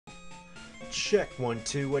Check 1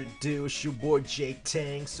 2, what it do? It's your boy Jake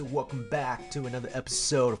Tang. So welcome back to another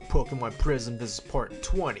episode of Pokemon Prism. This is part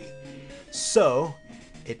 20. So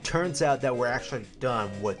it turns out that we're actually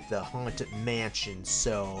done with the Haunted Mansion.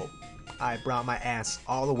 So I brought my ass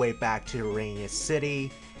all the way back to Rainier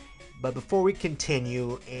City. But before we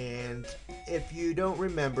continue, and if you don't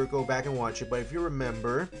remember, go back and watch it. But if you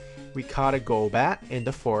remember, we caught a Golbat in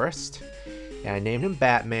the forest. And I named him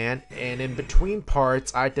Batman, and in between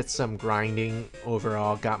parts, I did some grinding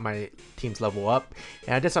overall, got my team's level up,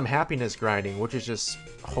 and I did some happiness grinding, which is just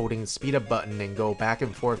holding the speed up button and go back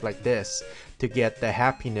and forth like this to get the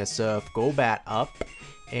happiness of Golbat up.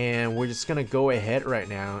 And we're just gonna go ahead right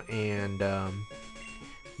now and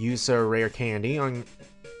use a rare candy on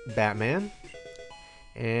Batman.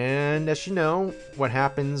 And as you know, what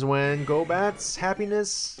happens when Golbat's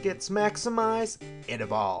happiness gets maximized? It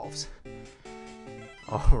evolves.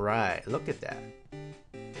 Alright, look at that.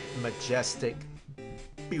 Majestic,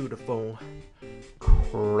 beautiful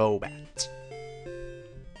Crobat.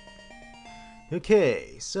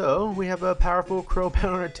 Okay, so we have a powerful Crobat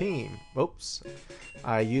on our team. Oops.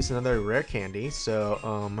 I used another rare candy,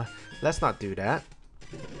 so let's not do that.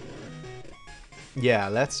 Yeah,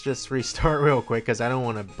 let's just restart real quick because I don't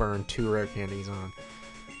want to burn 2 rare candies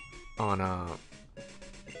on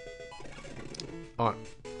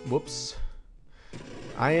whoops.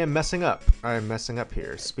 I am messing up. I am messing up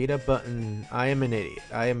here. Speed up button. I am an idiot.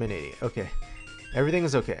 I am an idiot. Okay. Everything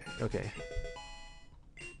is okay. Okay.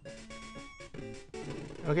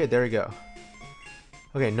 Okay, there we go.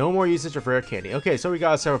 Okay, no more usage of rare candy. Okay, so we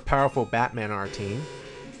got ourselves a powerful Batman on our team.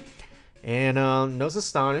 And Nose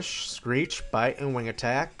Astonish, Screech, Bite, and Wing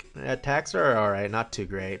Attack. Attacks are alright, not too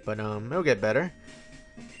great, but it'll get better.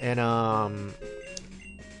 And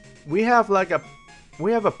we have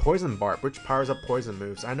a Poison Barb, which powers up poison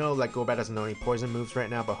moves. I know like Golbat doesn't know any poison moves right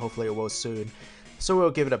now, but hopefully it will soon. So we'll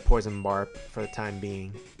give it a Poison Barb for the time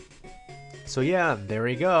being. So yeah, there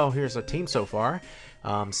we go. Here's our team so far.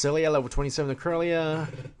 Celia, level 27 Curlia.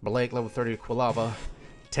 Blake, level 30 Quilava.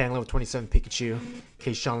 Tang, level 27 Pikachu.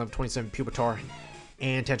 Keishan, level 27 Pupitar.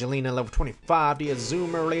 And Tangelina, level 25 the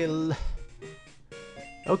Azumarill.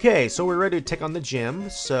 Okay, so we're ready to take on the gym.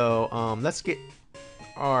 So let's get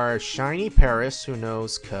our shiny Paris, who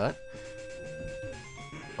knows cut,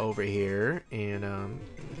 over here, and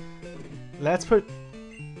let's put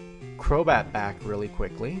Crobat back really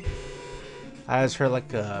quickly. I just heard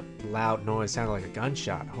like a loud noise, sounded like a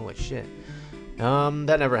gunshot. Holy shit.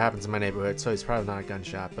 That never happens in my neighborhood, so it's probably not a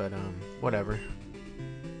gunshot, but whatever.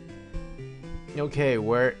 Okay,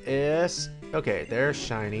 where is... Okay, there's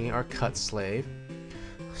Shiny, our cut slave.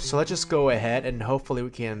 So let's just go ahead and hopefully we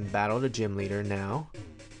can battle the gym leader now.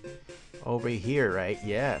 Over here, right?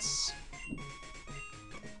 Yes.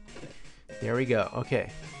 There we go.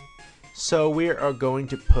 Okay. So we are going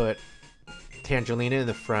to put Tangelina in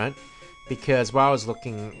the front because while I was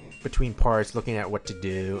looking between parts, looking at what to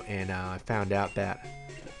do, and I found out that...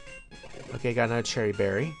 Okay, got another Cherry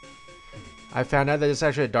Berry. I found out that it's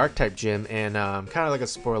actually a dark type gym, and kind of like a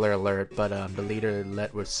spoiler alert, but the leader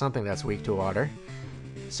led with something that's weak to water.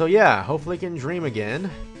 So yeah, hopefully can dream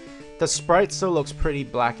again. The sprite still looks pretty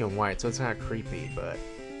black and white, so it's kind of creepy, but...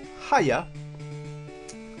 Hiya!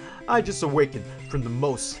 I just awakened from the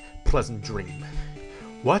most pleasant dream.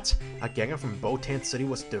 What? A ganger from Botan City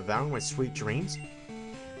was devouring my sweet dreams?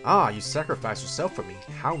 Ah, you sacrificed yourself for me.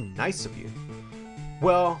 How nice of you.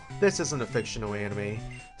 Well, this isn't a fictional anime,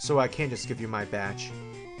 so I can't just give you my badge.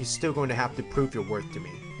 You're still going to have to prove your worth to me.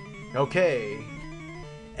 Okay.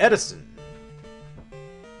 Edison.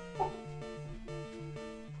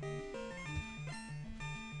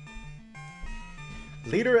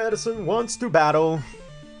 Leader Edison wants to battle.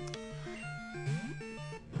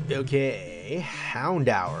 Okay,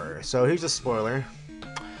 Houndour. So here's a spoiler.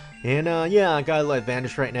 And yeah, I got a little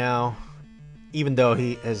advantage right now. Even though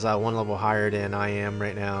he is 1 level higher than I am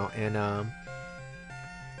right now. And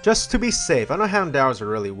just to be safe, I know Houndours are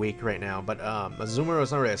really weak right now, but Azumarill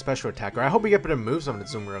is not really a special attacker. I hope we get better moves on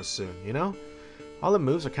Azumarill soon, you know? All the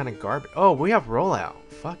moves are kind of garbage. Oh, we have Rollout.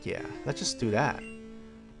 Fuck yeah. Let's just do that.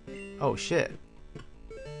 Oh shit.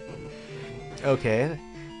 Okay,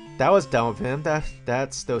 that was dumb of him.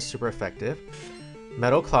 That's still super effective.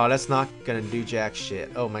 Metal Claw, that's not gonna do jack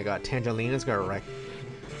shit. Oh my god, Tangelina's gonna wreck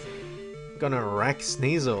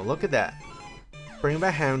Sneasel. Look at that. Bring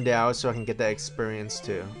back Houndour so I can get that experience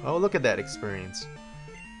too. Oh, look at that experience.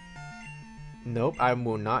 Nope, I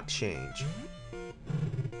will not change.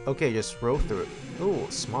 Okay, just roll through it. Ooh,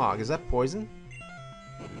 Smog. Is that poison?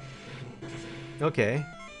 Okay.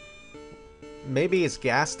 Maybe it's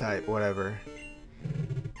gas type, whatever.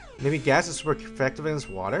 Maybe gas is super effective against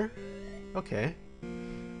water? Okay.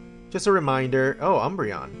 Just a reminder. Oh,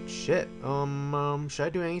 Umbreon. Shit. Should I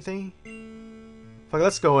do anything? Fuck,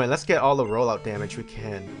 let's go in. Let's get all the rollout damage we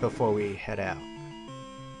can before we head out.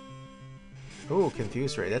 Ooh,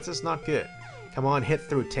 confuse ray. That's just not good. Come on, hit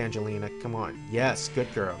through, Tangelina. Come on. Yes, good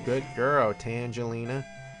girl. Good girl, Tangelina.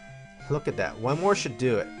 Look at that. One more should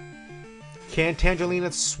do it. Can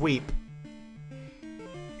Tangelina sweep?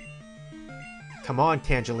 Come on,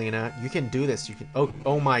 Tangelina. You can do this. You can.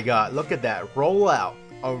 Oh my god. Look at that. Rollout.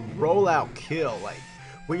 A rollout kill. Like,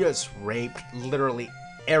 we just raped literally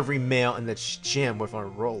every male in the gym with our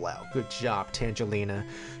rollout. Good job, Tangelina.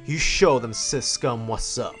 You show them cis scum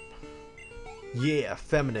what's up. Yeah,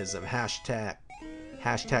 feminism. Hashtag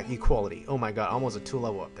equality. Oh my god, almost a 2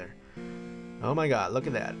 level up there. Oh my god, look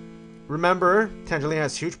at that. Remember, Tangelina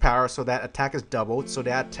has huge power, so that attack is doubled, so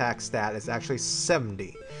that attack stat is actually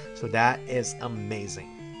 70. So that is amazing.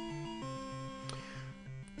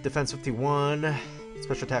 Defense 51,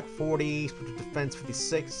 special attack 40, special defense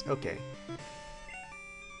 56. Okay.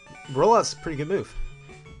 Rollout's a pretty good move.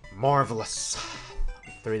 Marvelous.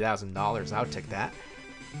 $3,000, I'll take that.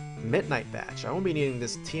 Midnight Batch. I won't be needing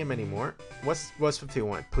this TM anymore. What's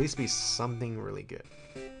 51? Please be something really good.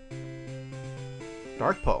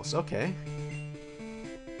 Dark Pulse, okay.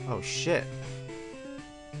 Oh shit.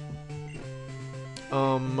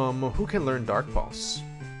 Who can learn Dark Pulse?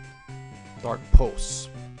 Dark Pulse.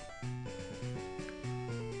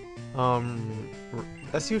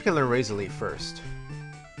 Let's see who can learn Razor Leaf first.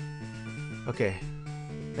 Okay.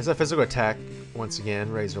 It's a physical attack, once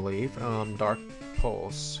again, Razor Leaf. Dark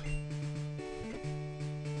Pulse.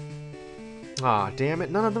 Ah, damn it.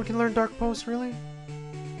 None of them can learn Dark Pulse, really?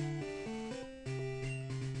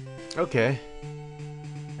 Okay.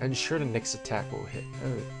 And sure the next attack will hit.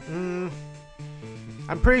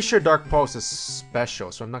 I'm pretty sure Dark Pulse is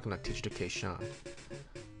special, so I'm not going to teach it to Keishan.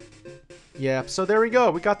 Yeah, so there we go.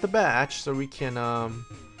 We got the batch, so we can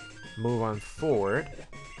move on forward.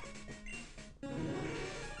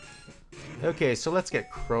 Okay, so let's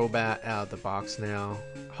get Crobat out of the box now.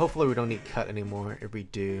 Hopefully we don't need Cut anymore. If we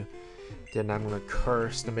do, then I'm gonna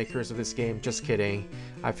curse the makers of this game. Just kidding.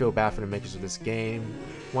 I feel bad for the makers of this game.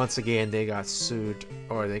 Once again, they got sued,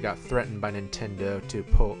 or they got threatened by Nintendo to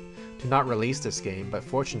not release this game, but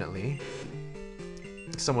fortunately,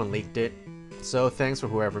 someone leaked it. So thanks for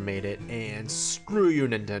whoever made it, and screw you,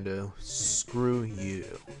 Nintendo. Screw you.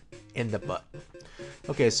 In the butt.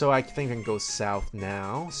 Okay, so I think I can go south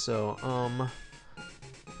now. So,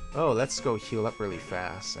 oh, let's go heal up really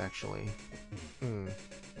fast, actually.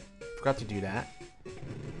 Forgot to do that.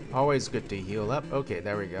 Always good to heal up. Okay,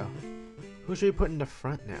 there we go. Who should we put in the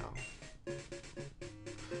front now?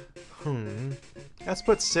 Let's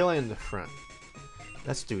put Cilia in the front.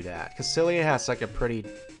 Let's do that, because Cilia has like a pretty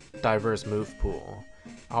diverse move pool.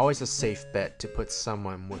 Always a safe bet to put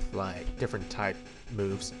someone with like different type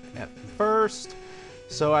moves at first.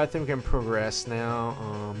 So I think we can progress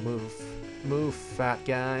now. Move, fat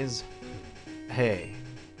guys. Hey,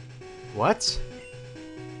 what?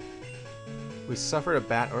 We suffered a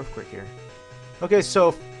bad earthquake here. Okay,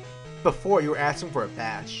 so before you were asking for a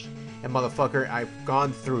badge, and motherfucker, I've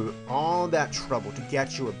gone through all that trouble to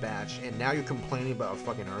get you a badge, and now you're complaining about a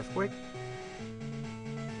fucking earthquake?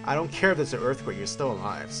 I don't care if it's an earthquake, you're still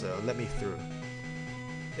alive, so let me through.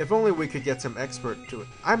 If only we could get some expert to it.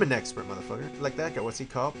 I'm an expert, motherfucker. Like that guy, what's he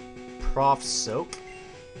called? Prof. Soak?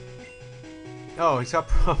 Oh, he's got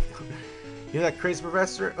Prof. You know that crazy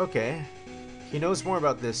professor? Okay. He knows more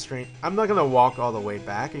about this strain. I'm not gonna walk all the way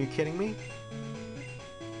back, are you kidding me?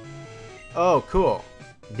 Oh, cool.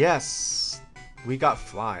 Yes. We got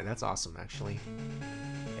Fly, that's awesome, actually.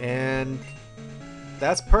 And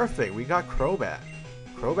that's perfect, we got Crobat.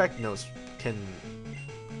 Crobat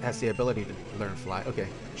has the ability to learn Fly. Okay,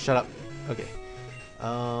 shut up. Okay.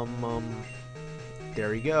 There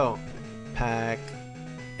we go. Pack,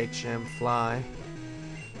 HM, Fly.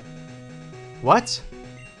 What?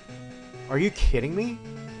 Are you kidding me?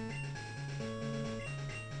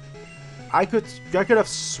 I could have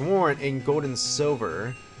sworn in Gold and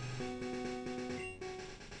Silver.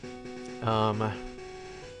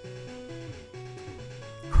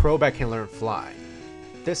 Crobat can learn Fly.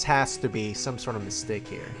 This has to be some sort of mistake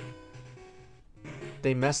here.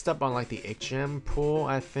 They messed up on like the HM pool,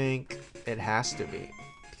 I think. It has to be.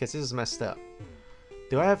 Because this is messed up.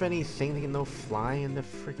 Do I have anything that can know Fly in the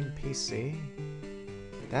freaking PC?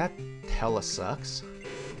 That hella sucks.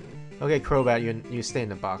 Okay, Crobat, you stay in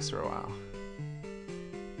the box for a while.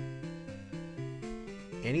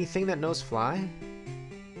 Anything that knows Fly?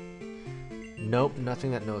 Nope,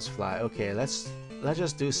 nothing that knows Fly. Okay, let's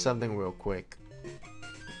just do something real quick.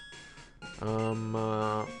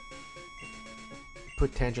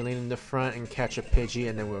 put Tangerine in the front and catch a Pidgey,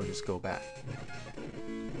 and then we'll just go back.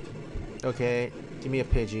 Okay, give me a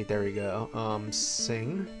Pidgey. There we go.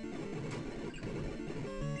 Sing.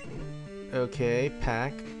 Okay,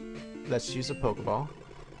 pack. Let's use a Pokeball.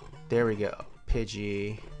 There we go.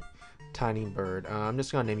 Pidgey. Tiny bird. I'm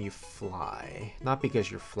just gonna name you Fly. Not because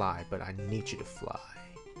you're Fly, but I need you to fly.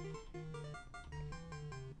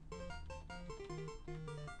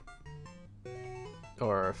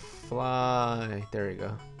 Or Fly. There we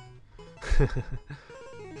go.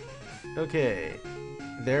 Okay.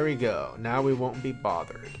 There we go. Now we won't be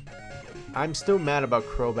bothered. I'm still mad about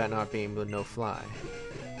Crobat not being able to no fly.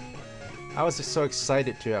 I was so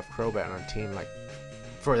excited to have Crobat on our team, like,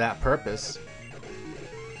 for that purpose.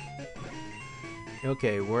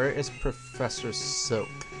 Okay, where is Professor Silk?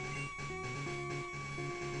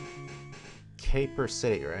 Caper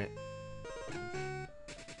City, right?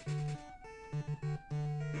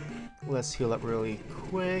 Let's heal up really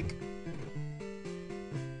quick.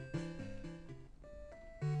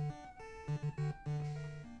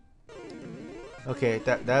 Okay,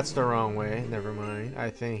 that's the wrong way. Never mind. I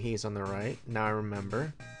think he's on the right. Now I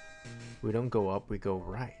remember. We don't go up, we go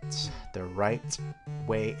right. The right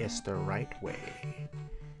way is the right way.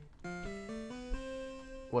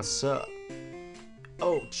 What's up?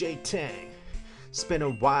 Oh, J Tang. It's been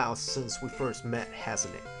a while since we first met,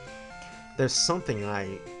 hasn't it? There's something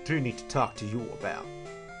I do need to talk to you about.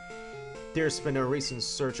 There's been a recent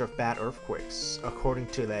surge of bad earthquakes, according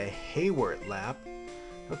to the Hayward lab.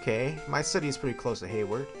 Okay, my city is pretty close to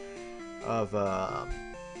Hayward. Of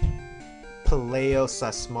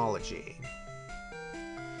paleoseismology.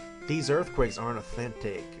 These earthquakes aren't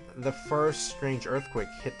authentic. The first strange earthquake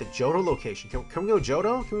hit the Johto location. Can we go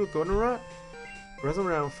Johto? Can we go Goldenrod? It was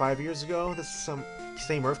around 5 years ago. This is some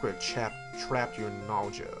same earthquake trapped you in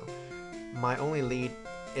Naljo. My only lead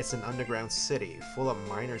is an underground city full of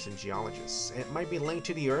miners and geologists. It might be linked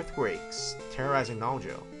to the earthquakes terrorizing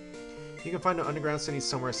Naljo. You can find an underground city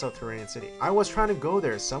somewhere, subterranean city. I was trying to go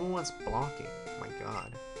there. Someone's blocking. Oh my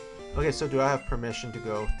god. Okay, so do I have permission to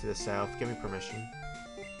go to the south? Give me permission.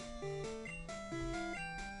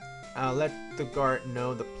 Let the guard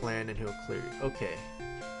know the plan and he'll clear you. Okay.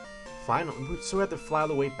 Finally. So we have to fly all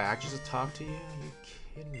the way back just to talk to you? Are you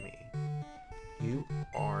kidding me? You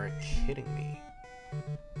are kidding me.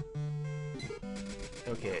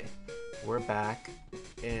 Okay. We're back.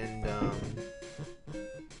 And,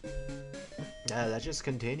 yeah, let's just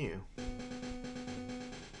continue.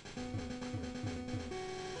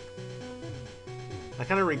 I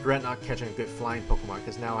kind of regret not catching a good flying Pokemon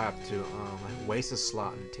because now I have to waste a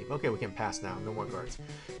slot in the team. Okay, we can pass now. No more guards.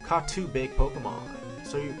 Caught 2 big Pokemon.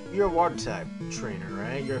 So you're a water type trainer,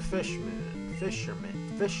 right? You're a fisherman. Fisher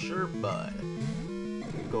bud.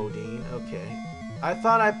 Goldeen. Okay. I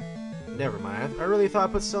thought never mind. I really thought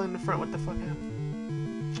I put Silly in the front. What the fuck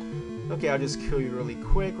happened? Okay, I'll just kill you really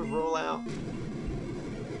quick with rollout.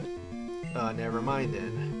 Never mind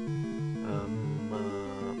then.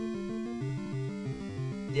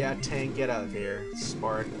 Yeah, Tank, get out of here.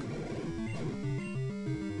 Spark.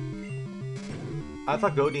 I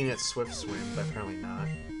thought Goldeen had Swift Swim, but apparently not.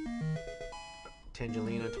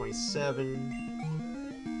 Tangelina 27.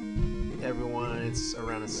 Everyone, it's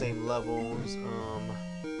around the same levels.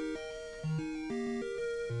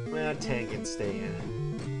 Well, Tank can stay in.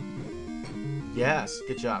 Yes,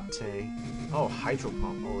 good job, Tank. Oh, Hydro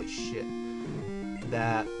Pump, holy shit.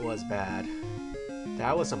 That was bad.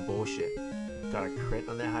 That was some bullshit. Got a crit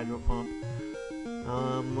on that Hydro Pump.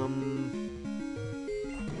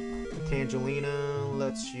 Tangelina,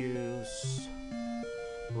 let's use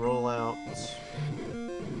Rollout.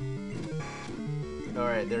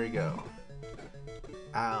 Alright, there we go.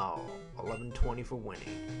 Ow. 1120 for winning.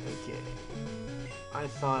 Okay. I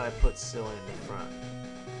thought I put Scylla in the front.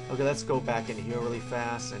 Okay, let's go back in here really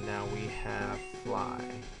fast, and now we have Fly.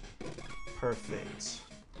 Perfect.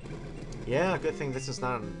 Yeah, good thing this is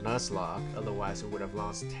not a Nuzlocke, otherwise we would have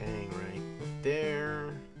lost Tang right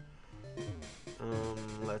there.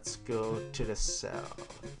 Let's go to the south.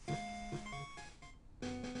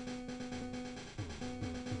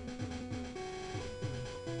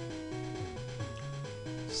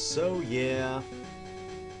 So yeah,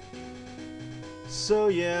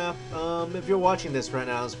 if you're watching this right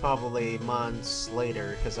now, it's probably months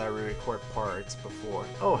later because I re-record parts before.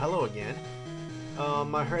 Oh, hello again.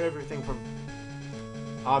 I heard everything from...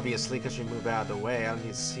 Obviously, because you moved out of the way, I don't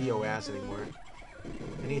need to see your ass anymore.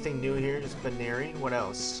 Anything new here? Just Baneri? What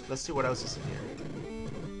else? Let's see what else is in here.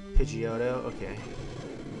 Pidgeotto, okay.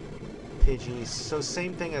 Pidgey, so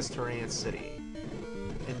same thing as Terrain City.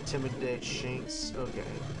 Intimidate Shinx, okay.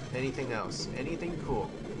 Anything else? Anything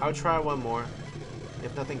cool? I'll try one more.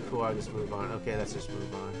 If nothing cool, I'll just move on. Okay, let's just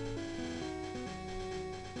move on.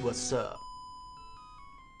 What's up?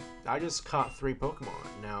 I just caught 3 Pokemon.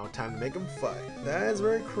 Now, time to make them fight. That is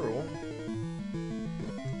very cruel.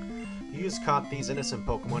 You just caught these innocent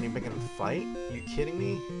Pokemon, you're making them fight? Are you kidding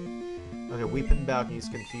me? Okay, Weeping Bell can use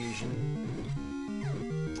Confusion.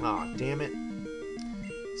 Aw, oh, damn it.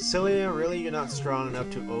 Cilia, really? You're not strong enough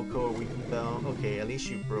to OHKO or Weeping Bell? Okay, at least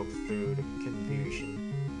you broke through the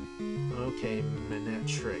Confusion. Okay,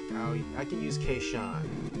 Manectric. I can use Keishan.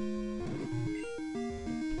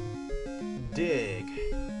 Dig.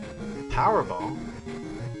 Powerball?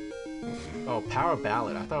 Oh, Power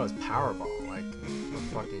Ballad. I thought it was Powerball, like a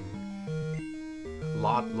fucking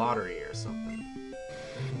lottery or something.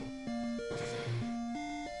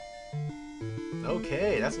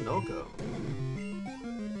 Okay, that's an OHKO.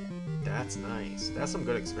 That's nice. That's some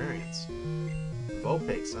good experience.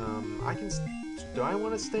 Vulpix. I can. Do I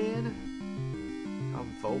want to stand?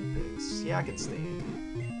 Vulpix. Yeah, I can stand.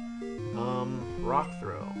 Rock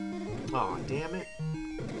Throw. Aw, oh, damn it.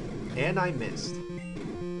 And I missed.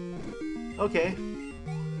 Okay.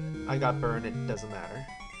 I got burned, it doesn't matter.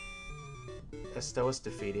 That was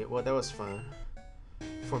defeated. Well, that was fun.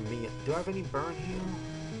 For me, do I have any burn heal?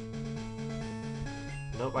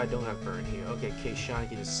 Nope, I don't have burn heal. Okay, Keishan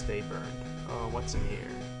can just stay burned. Oh, what's in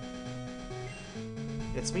here?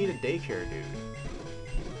 It's me, the daycare dude.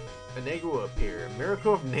 An egg will appear.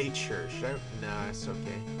 Miracle of nature. Should I? Nah, it's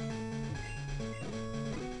okay.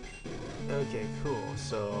 Okay, cool.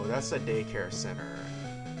 So that's a daycare center.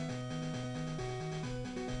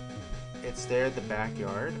 It's there at the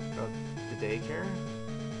backyard of the daycare.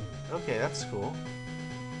 Okay, that's cool.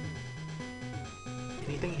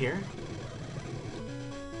 Anything here?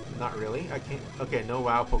 Not really. I can't. Okay, no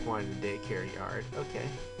wild Pokemon in the daycare yard. Okay.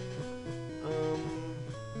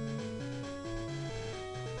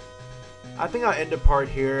 I think I'll end the part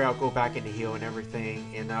here. I'll go back into heal and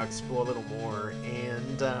everything, and I'll explore a little more.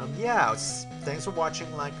 And yeah, thanks for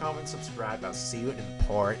watching. Like, comment, subscribe. I'll see you in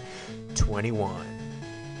part 21.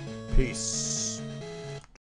 Peace.